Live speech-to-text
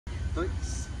2,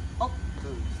 1,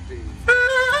 2, 3.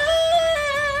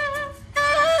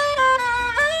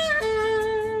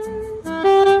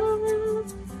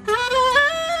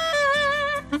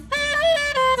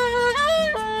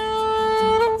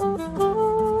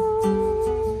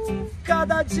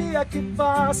 Cada dia que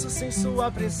passo sem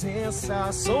sua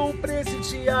presença, sou um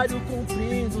presidiário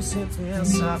cumprindo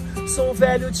sentença. Sou um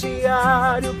velho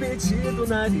diário perdido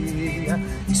na areia,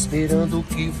 esperando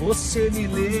que você me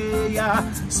leia.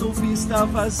 Sou pista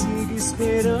vazia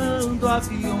esperando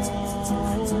aviões.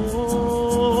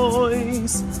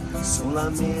 Sou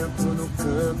lamento no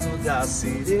canto da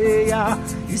sereia,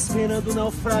 esperando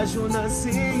naufrágio nas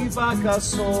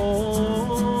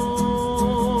embarcações.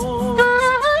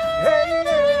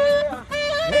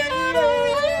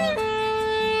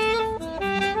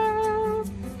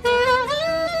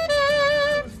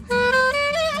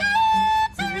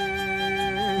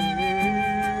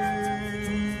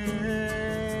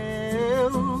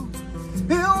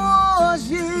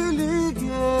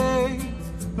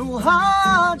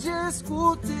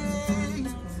 Escutei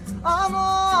a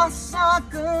nossa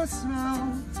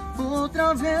canção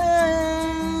outra vez.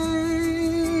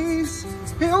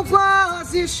 Eu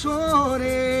quase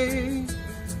chorei,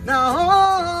 na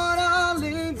hora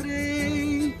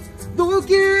lembrei do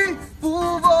que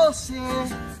por você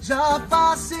já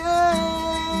passei.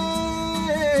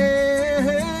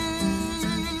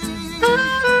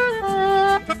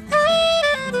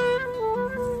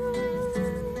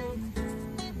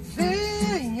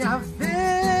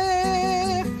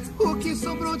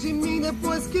 De mim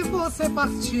depois que você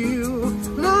partiu,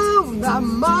 não dá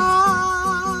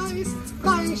mais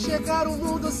pra enxergar o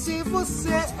mundo se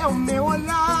você é o meu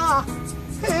olhar.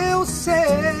 Eu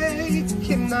sei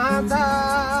que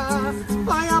nada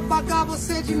vai apagar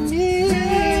você de mim.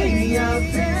 Venha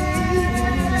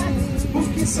ver o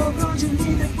que sobrou de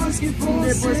mim depois que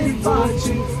você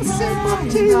partiu. Você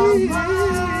partiu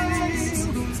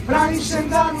pra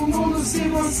enxergar o mundo se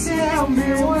você é o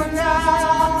meu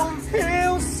olhar.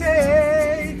 Eu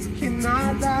sei que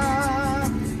nada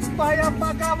vai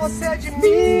apagar você de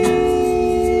mim.